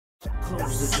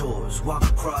Close the doors, walk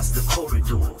across the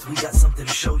corridor. We got something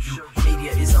to show you.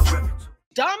 Media is our repertoire.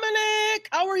 Dominick,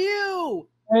 how are you?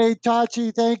 Hey,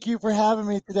 Tachi, thank you for having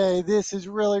me today. This is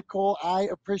really cool. I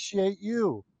appreciate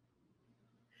you.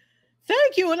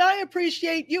 Thank you, and I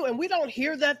appreciate you. And we don't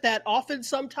hear that often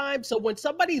sometimes. So when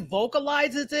somebody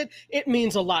vocalizes it, it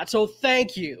means a lot. So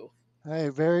thank you. Hey,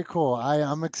 very cool.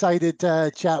 I'm excited to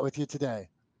chat with you today.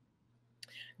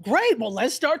 Great. Well,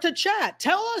 let's start to chat.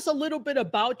 Tell us a little bit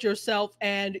about yourself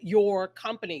and your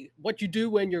company, what you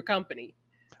do in your company.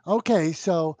 Okay,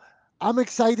 so I'm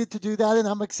excited to do that, and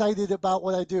I'm excited about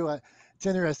what I do. It's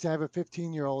interesting. I have a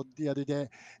 15-year-old the other day,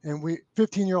 and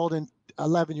 15-year-old and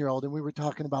 11-year-old, and we were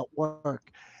talking about work.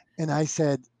 And I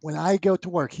said, when I go to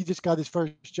work, he just got his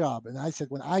first job. And I said,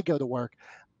 when I go to work,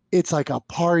 it's like a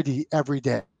party every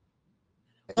day.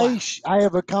 Wow. I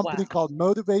have a company Wow. called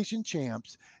Motivation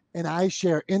Champs, and I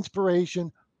share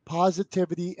inspiration,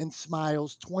 positivity, and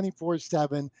smiles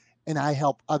 24/7, and I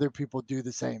help other people do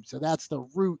the same. So that's the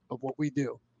root of what we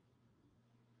do.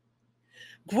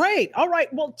 Great. All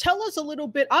right. Well, tell us a little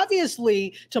bit.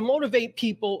 Obviously, to motivate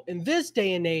people in this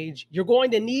day and age, you're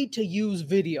going to need to use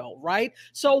video, right?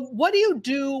 So what do you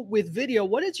do with video?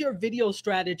 What is your video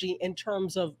strategy in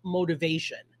terms of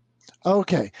motivation?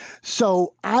 Okay,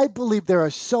 so I believe there are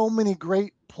so many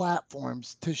great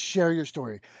platforms to share your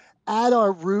story. At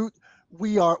our root,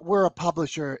 we're a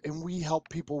publisher and we help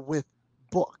people with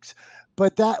books.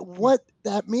 But what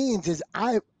that means is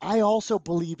I also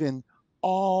believe in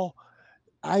all.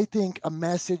 I think a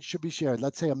message should be shared.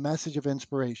 Let's say a message of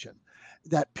inspiration,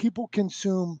 that people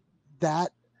consume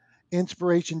that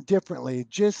inspiration differently,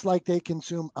 just like they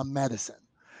consume a medicine.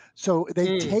 So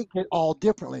they take it all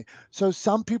differently. So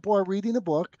some people are reading a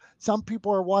book, some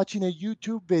people are watching a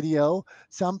YouTube video,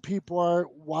 some people are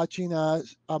watching a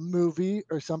movie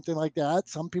or something like that.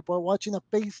 Some people are watching a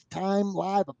FaceTime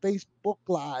live, a Facebook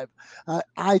live,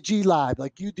 IG live,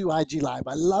 like you do IG live.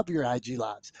 I love your IG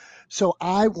lives. So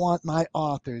I want my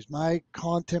authors, my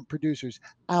content producers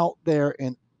out there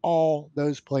in all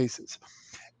those places.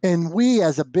 And we,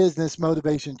 as a business,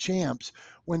 Motivation Champs,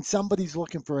 when somebody's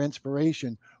looking for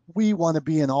inspiration, we want to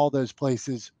be in all those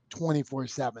places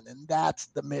 24/7. And that's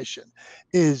the mission,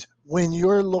 is when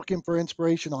you're looking for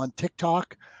inspiration on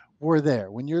TikTok, we're there.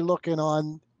 When you're looking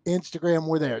on Instagram,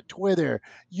 we're there. Twitter,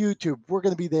 YouTube, we're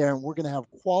going to be there, and we're going to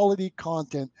have quality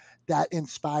content that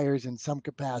inspires in some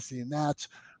capacity. And that's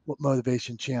what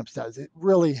Motivation Champs does. It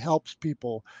really helps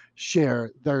people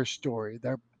share their story,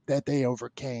 that they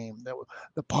overcame,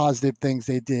 the positive things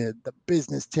they did, the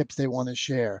business tips they want to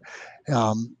share.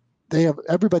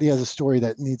 Everybody has a story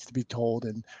that needs to be told,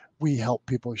 and we help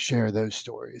people share those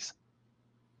stories.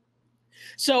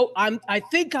 So I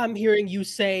think I'm hearing you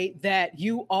say that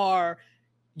you are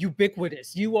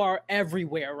ubiquitous. You are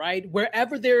everywhere, right?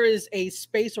 Wherever there is a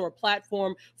space or a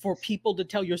platform for people to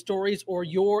tell your stories,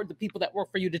 or the people that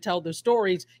work for you to tell their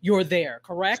stories, you're there,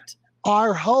 correct?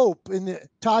 Our hope,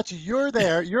 Tachi, you're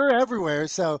there, you're everywhere.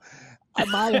 So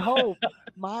my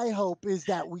hope is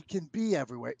that we can be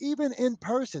everywhere, even in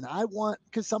person.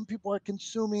 Because some people are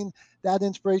consuming that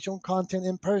inspirational content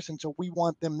in person, so we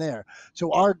want them there.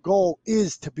 So our goal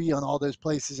is to be on all those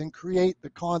places and create the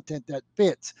content that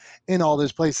fits in all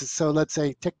those places. So let's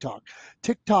say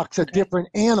TikTok's a different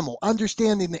animal.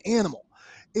 Understanding the animal,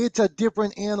 it's a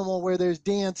different animal where there's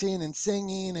dancing and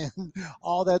singing and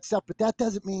all that stuff. But that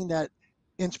doesn't mean that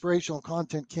inspirational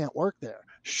content can't work there.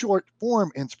 Short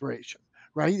form inspiration,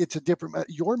 right? It's a different,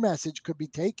 your message could be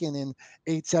taken in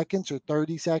 8 seconds or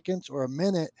 30 seconds or a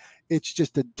minute. It's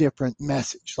just a different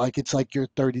message. It's like your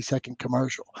 30-second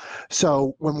commercial.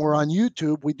 So when we're on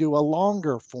YouTube, we do a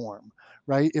longer form,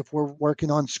 right? If we're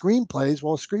working on screenplays,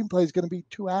 well, a screenplay is going to be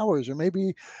 2 hours, or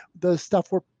maybe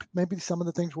maybe some of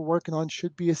the things we're working on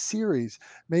should be a series.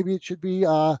 Maybe it should be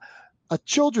a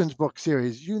children's book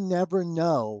series. You never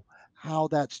know how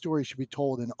that story should be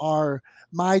told. And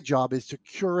my job is to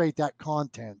curate that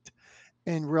content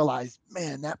and realize,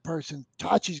 man, that person,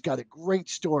 Tachi's got a great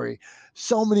story.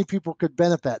 So many people could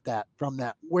benefit from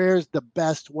that. Where's the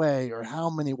best way, or how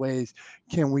many ways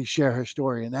can we share her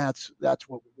story? And that's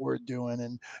what we're doing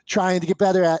and trying to get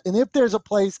better at. And if there's a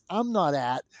place I'm not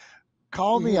at,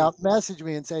 call me up, message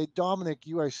me and say, Dominick,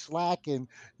 you are slacking.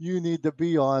 You need to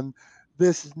be on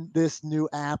this new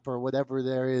app or whatever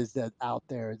there is that out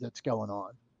there that's going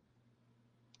on.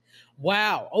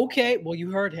 Wow. Okay. Well,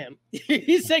 you heard him.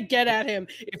 He said, get at him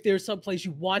if there's some place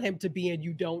you want him to be and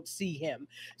you don't see him.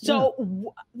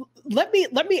 So let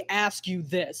me ask you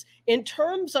this. In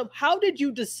terms of, how did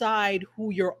you decide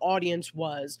who your audience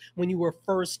was when you were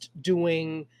first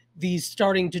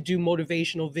starting to do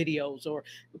motivational videos, or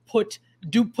put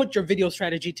do put your video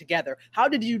strategy together? How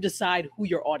did you decide who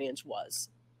your audience was?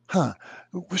 Huh.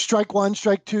 Strike one,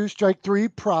 strike two, strike three,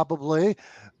 probably.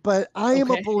 But I am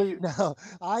a Okay. believer. No,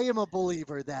 I am a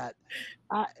believer that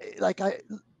I like I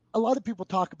a lot of people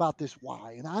talk about this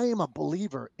why, and I am a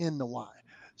believer in the why.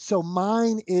 So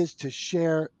mine is to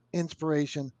share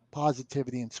inspiration,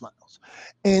 positivity, and smiles.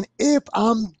 And if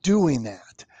I'm doing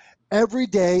that every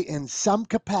day in some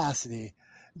capacity,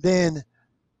 then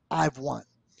I've won.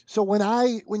 So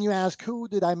when you ask who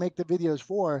did I make the videos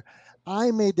for,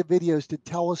 I made the videos to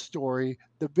tell a story.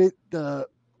 The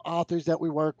authors that we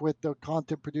work with, the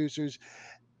content producers,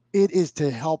 it is to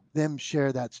help them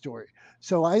share that story.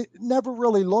 So I never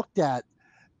really looked at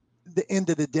the end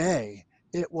of the day.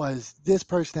 It was this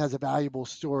person has a valuable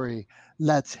story.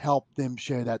 Let's help them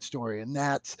share that story, and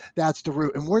that's the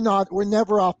root. And we're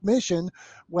never off mission,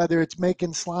 whether it's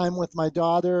making slime with my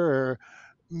daughter or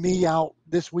me out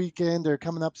this weekend or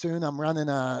coming up soon. I'm running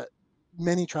a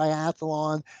mini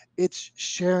triathlon. It's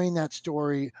sharing that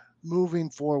story, moving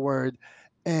forward.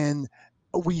 And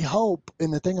we hope,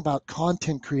 and the thing about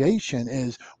content creation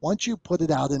is once you put it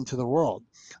out into the world,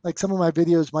 like some of my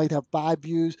videos might have 5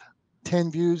 views, 10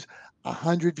 views,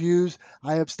 100 views.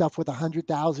 I have stuff with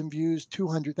 100,000 views,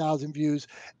 200,000 views.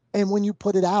 And when you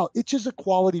put it out, it's just a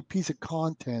quality piece of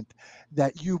content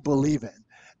that you believe in.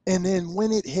 And then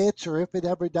when it hits, or if it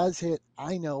ever does hit,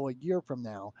 I know a year from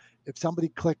now, if somebody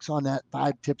clicks on that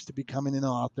 5 tips to becoming an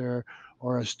author,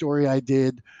 or a story I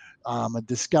did, a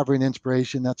Discovering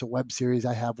Inspiration, that's a web series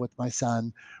I have with my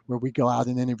son, where we go out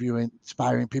and interview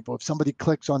inspiring people. If somebody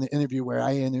clicks on the interview where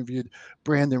I interviewed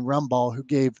Brandon Rumball, who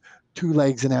gave 2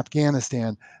 legs in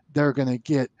Afghanistan, they're going to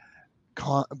get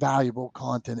valuable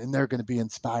content, and they're going to be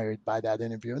inspired by that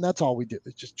interview. And that's all we do,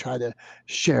 is just try to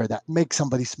share that, make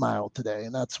somebody smile today.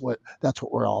 And that's what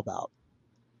we're all about.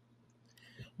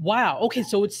 Wow. Okay.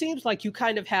 So it seems like you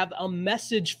kind of have a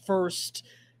message first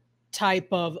type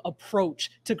of approach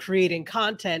to creating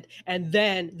content, and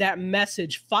then that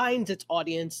message finds its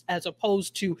audience, as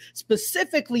opposed to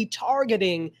specifically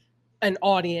targeting an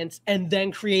audience and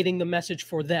then creating the message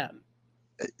for them.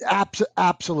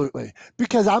 Absolutely,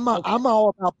 because Okay. I'm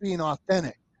all about being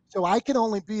authentic. So I can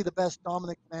only be the best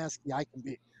Dominick Domasky I can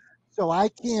be. So I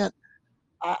can't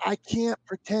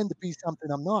pretend to be something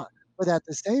I'm not. But at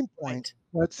the same point,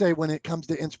 Right. let's say when it comes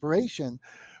to inspiration,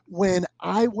 when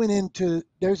I went into,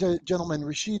 there's a gentleman,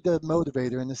 Rashid the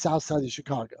Motivator, in the south side of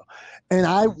Chicago. And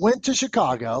I went to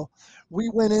Chicago. We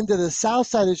went into the south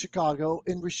side of Chicago,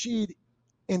 and Rashid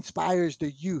inspires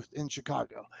the youth in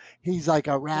Chicago. He's like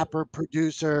a rapper,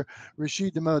 producer,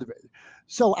 Rashid the Motivator.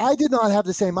 So I did not have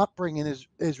the same upbringing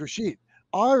as Rashid.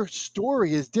 Our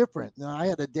story is different. Now, I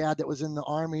had a dad that was in the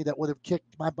army that would have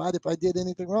kicked my butt if I did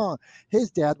anything wrong.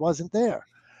 His dad wasn't there.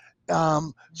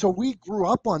 So we grew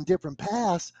up on different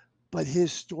paths, but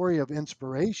his story of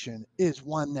inspiration is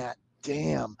one that,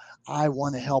 damn, I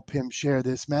want to help him share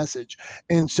this message.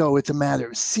 And so it's a matter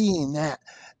of seeing that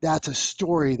that's a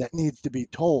story that needs to be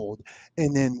told.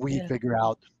 And then we Yeah. figure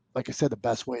out, like I said, the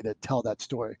best way to tell that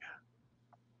story.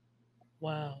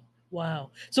 Wow.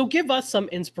 Wow. So give us some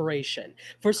inspiration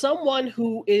for someone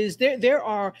who is there. There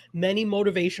are many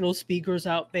motivational speakers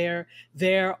out there.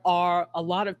 There are a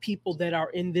lot of people that are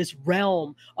in this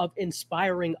realm of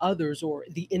inspiring others, or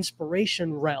the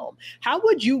inspiration realm. How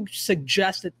would you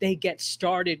suggest that they get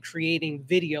started creating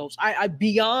videos? I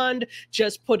beyond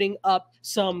just putting up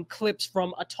some clips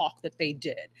from a talk that they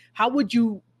did. How would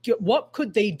you what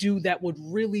could they do that would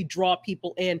really draw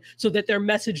people in so that their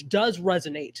message does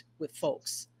resonate with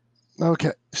folks?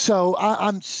 Okay. So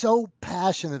I'm so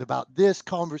passionate about this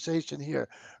conversation here,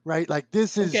 right? Like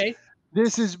Okay.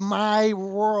 this is my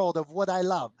world of what I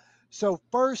love. So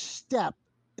first step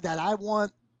that I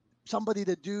want somebody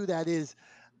to do, that is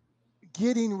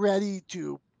getting ready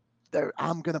to,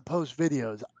 I'm going to post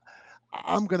videos.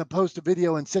 I'm going to post a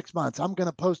video in 6 months. I'm going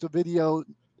to post a video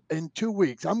in 2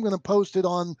 weeks. I'm going to post it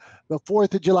on the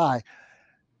 4th of July.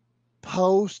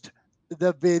 Post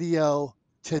the video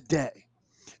today.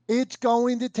 It's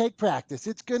going to take practice.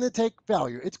 It's going to take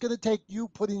failure. It's going to take you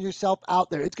putting yourself out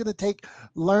there. It's going to take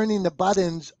learning the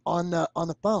buttons on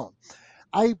the phone.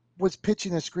 I was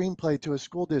pitching a screenplay to a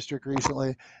school district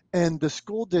recently, and the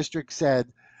school district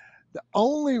said the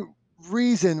only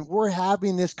reason we're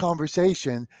having this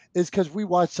conversation is because we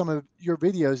watched some of your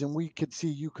videos and we could see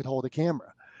you could hold a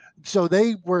camera. So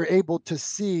they were able to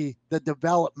see the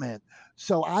development.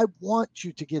 So I want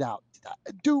you to get out.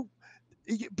 Do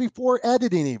before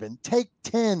editing, even take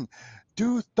 10,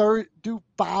 do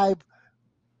 5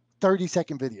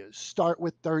 30-second videos. Start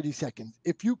with 30 seconds.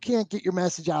 If you can't get your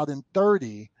message out in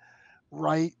 30,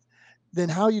 right, then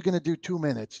how are you going to do 2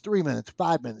 minutes, 3 minutes,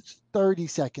 5 minutes, 30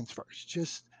 seconds first?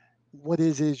 Just what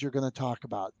it is you're going to talk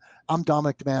about. I'm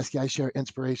Dominick Domasky. I share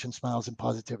inspiration, smiles, and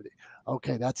positivity.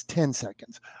 Okay, that's 10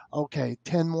 seconds. Okay,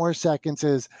 10 more seconds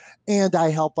is, and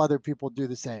I help other people do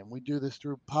the same. We do this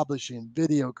through publishing,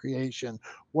 video creation,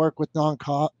 work with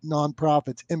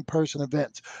nonprofits, in-person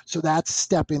events. So that's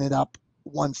stepping it up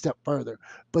one step further.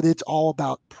 But it's all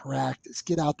about practice.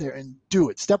 Get out there and do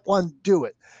it. Step one, do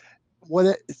it.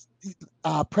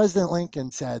 President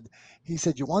Lincoln said, he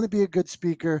said, you want to be a good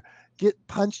speaker, get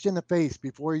punched in the face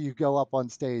before you go up on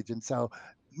stage. And so,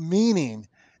 meaning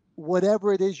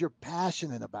whatever it is you're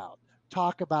passionate about,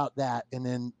 talk about that and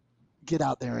then get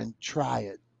out there and try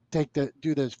it.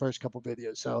 Do those first couple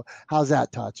videos. So how's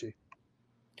that, Tachi?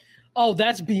 Oh,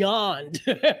 that's beyond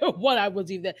what I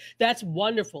was even. That's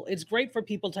wonderful. It's great for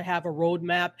people to have a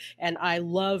roadmap. And I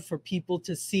love for people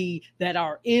to see that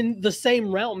are in the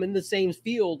same realm, in the same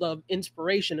field of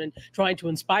inspiration and trying to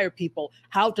inspire people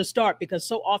how to start, because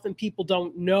so often people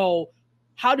don't know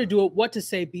how to do it, what to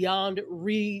say beyond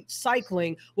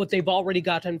recycling what they've already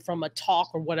gotten from a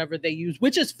talk or whatever they use,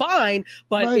 which is fine,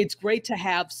 but right. It's great to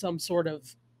have some sort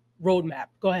of roadmap.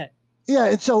 Go ahead. Yeah,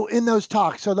 and so in those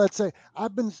talks, so let's say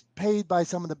I've been paid by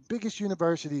some of the biggest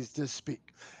universities to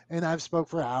speak, and I've spoke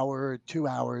for an hour or 2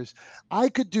 hours. I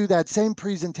could do that same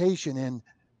presentation in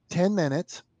 10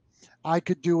 minutes. I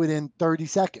could do it in 30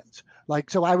 seconds.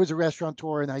 So I was a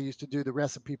restaurateur and I used to do the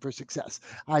recipe for success.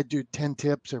 I'd do 10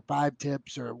 tips or 5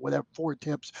 tips or whatever, 4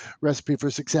 tips, recipe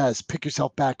for success, pick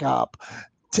yourself back up,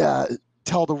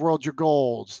 tell the world your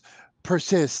goals,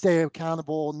 persist, stay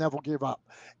accountable, never give up.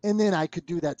 And then I could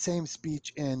do that same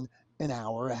speech in an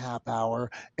hour, a half hour,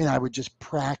 and I would just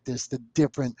practice the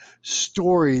different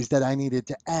stories that I needed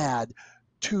to add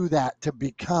to that to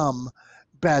become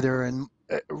better and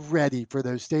ready for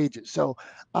those stages. So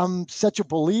I'm such a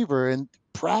believer in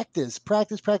practice.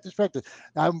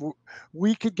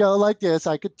 We could go like this.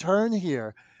 I could turn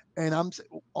here and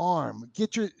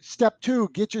step 2,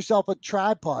 get yourself a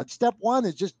tripod. Step 1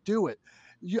 is just do it.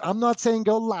 I'm not saying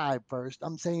go live first.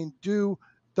 I'm saying do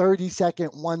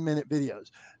 30-second, 1-minute videos.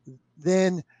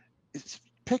 Then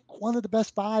pick one of the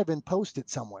best 5 and post it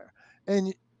somewhere.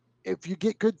 And if you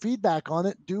get good feedback on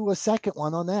it, do a second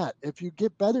one on that. If you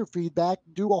get better feedback,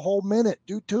 do a whole minute,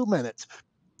 do 2 minutes.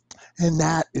 And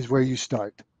that is where you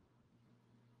start.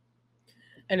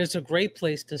 And it's a great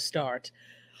place to start.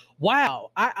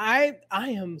 Wow, I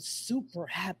am super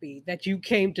happy that you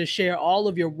came to share all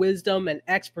of your wisdom and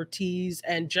expertise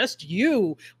and just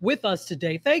you with us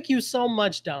today. Thank you so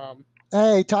much, Dom.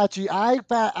 Hey, Tachi,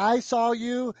 I saw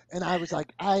you and I was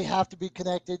like, I have to be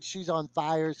connected. She's on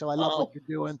fire, so I love what you're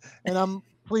doing. And I'm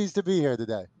pleased to be here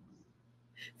today.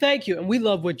 Thank you. And we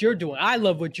love what you're doing. I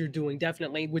love what you're doing,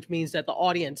 definitely, which means that the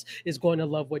audience is going to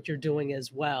love what you're doing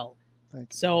as well.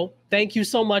 Thank you. So thank you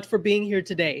so much for being here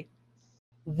today.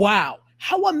 Wow,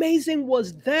 how amazing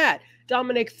was that?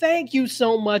 Dominick, thank you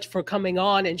so much for coming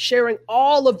on and sharing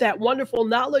all of that wonderful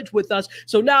knowledge with us.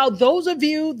 So now those of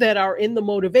you that are in the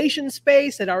motivation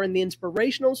space, that are in the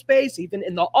inspirational space, even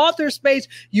in the author space,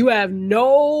 you have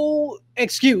no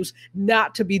excuse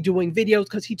not to be doing videos,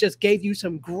 because he just gave you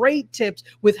some great tips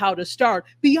with how to start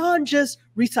beyond just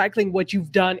recycling what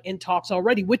you've done in talks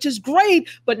already, which is great,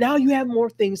 but now you have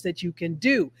more things that you can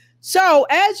do. So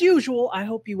as usual, I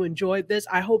hope you enjoyed this.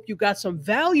 I hope you got some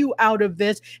value out of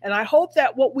this. And I hope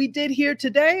that what we did here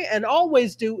today and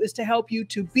always do is to help you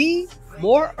to be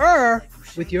more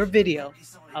with your video.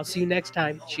 I'll see you next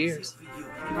time. Cheers.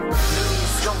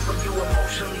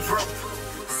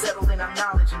 Settled in our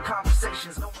knowledge and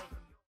conversations.